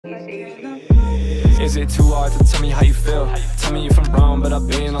Is it too hard to tell me how you feel? Tell me if I'm wrong, but I've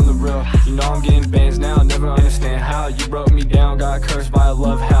been on the real. You know I'm getting bands now, never understand how you broke me down, got cursed by a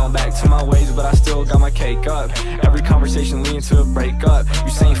love hound. Back to my ways, but I still got my cake up. Every conversation leading to a breakup.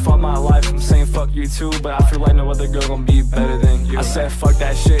 You saying fuck my life, I'm saying fuck you too, but I feel like no other girl gon' be better than you. I said fuck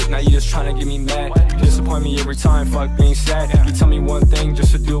that shit, now you just tryna get me mad. You disappoint me every time, fuck being sad. You tell me one thing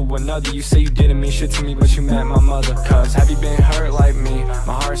just to do with another. You say you didn't mean shit to me, but you met my mother. Cause have you been hurt like me?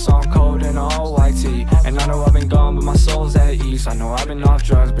 My heart's on cold and all white tea. And I know I've been gone, but my soul's at ease. I know I've been off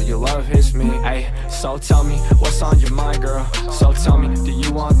drugs, but your love hits me. Ay, so tell me, what's on your mind, girl? So tell me, do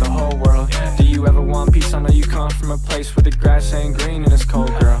you want the whole world? Do you ever want peace? I know you come from a place where the grass ain't green and it's cold,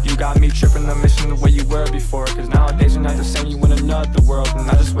 girl. You got me tripping, I'm missing the way you were before. Cause nowadays you're not the same, you in another world. And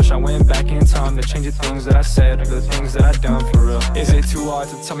I just wish I went back in time to change the things that I said, or the things that I done for real. Is it too hard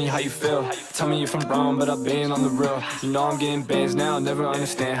to tell me how you feel? Tell me if I'm wrong, but I've been on the real. You know I'm getting bands now, never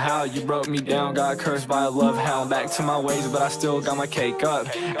understand how you broke me down, got cursed by a love hound. Back to my ways, but I still got my cake up.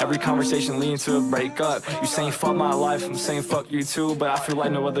 Every conversation leading to a breakup. You saying fuck my life, I'm saying fuck you too, but I feel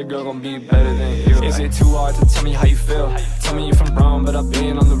like no other girl gon' be better than you. Is it too hard to tell me how you feel? Tell me if I'm wrong, but I've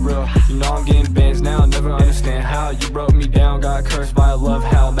been on the real. You know I'm getting bands now, never understand how you broke me down, got cursed by a love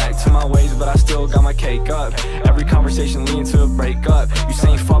hound. Back to my ways, but I still got my cake up. Every conversation leading to a breakup. You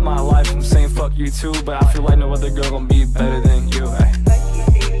saying fuck my life, I'm saying fuck you too, but I feel like no other girl gon' be better than you.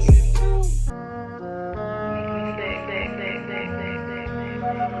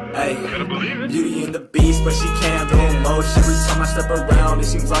 Hey, Beauty and the Beast, but she can't do emotion. Every time I step around, it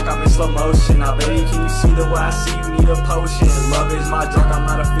seems like I'm in slow motion. Now baby, can you see the way I see you need a potion? Love is my drug, I'm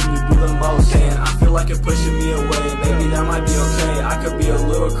not a fiend, you do the most. And I feel like it's pushing me away, maybe that might be okay. I could be a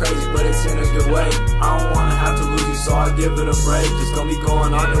little crazy, but it's in a good way. I don't wanna have to lose you, so I'll give it a break. Just gonna be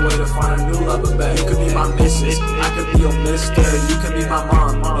going on your way to find a new lover, babe. You could be my missus, I could be your mister. You could be my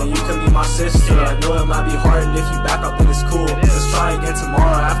mom, and you could be my sister. I know it might be hard, and if you back up, then it's cool. Let's try again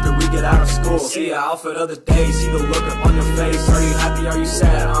tomorrow after we get out of school. See your outfit of the day, see the look up on your face. Are you happy, are you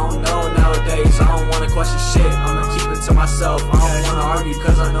sad? I don't know nowadays. I don't wanna question shit, I'ma keep it to myself. I don't wanna argue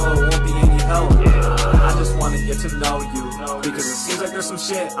cause I know it won't be any help. I just wanna get to know you, because it seems like there's some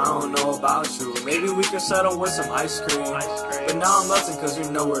shit I don't know about you. Maybe we could settle with some ice cream, but now I'm lusting cause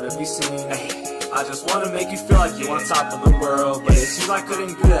you're nowhere to be seen. I just wanna make you feel like you're on top of the world, but it seems I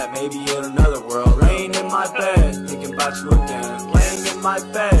couldn't do that, maybe in another world. Laying in my bed, thinking about you again. Laying in my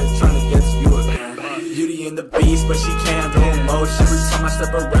bed, trying to get to you again. Beauty and the Beast, but she can't do emotion. Every time I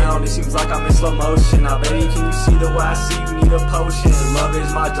step around, it seems like I'm in slow motion. Now baby, can you see the way I see you need a potion? Love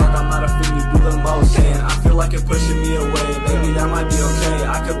is my drug, I'm not a fiend, you do the most. And I feel like it's pushing me away, maybe that might be okay.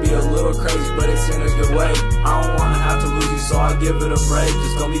 I could be a little crazy, but it's in a good way. I don't wanna have to lose you, so I'll give it a break.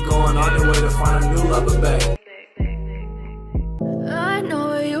 Just gonna be going on your way to find a new lover, babe. I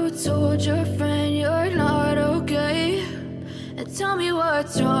know you told your friend you're not okay, and tell me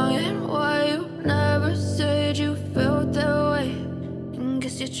what's wrong and why you never said you felt that way. And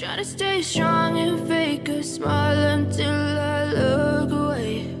guess you're trying to stay strong and fake a smile until I look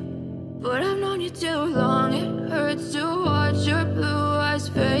away. But I've known you too long, it hurts to watch your blue eyes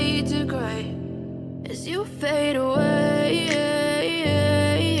fade to gray as you fade away,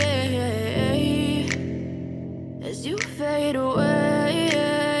 as you fade away.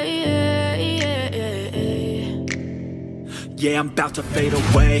 Yeah, I'm about to fade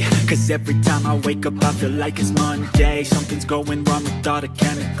away, cause every time I wake up I feel like it's Monday. Something's going wrong with all the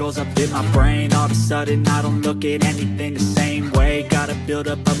chemicals up in my brain. All of a sudden I don't look at anything the same way. Got a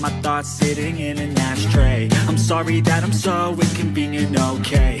buildup of my thoughts sitting in an ashtray. I'm sorry that I'm so inconvenient,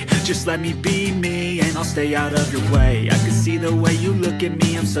 okay. Just let me be me and I'll stay out of your way. I can see the way you look at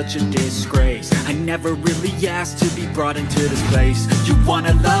me, I'm such a disgrace. I never really asked to be brought into this place. You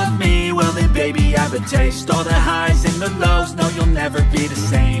wanna love me? Well then baby I have a taste. All the highs and the lows, no you'll never be the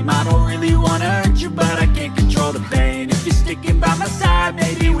same. I don't really wanna hurt you, but I can't control the pain. If you're sticking by my side,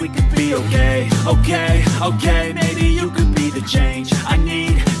 maybe we could be okay. Okay, maybe you could be the change I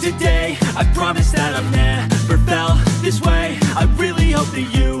need today. I promise that I've never felt this way. I really hope that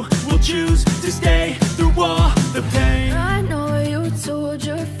you will choose to stay through all the pain. I know you told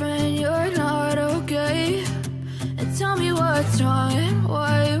your friend you're not okay, and tell me what's wrong and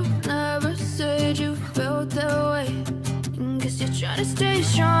why you never said you felt that way. And guess you're trying to stay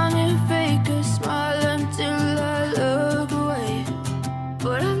strong and fake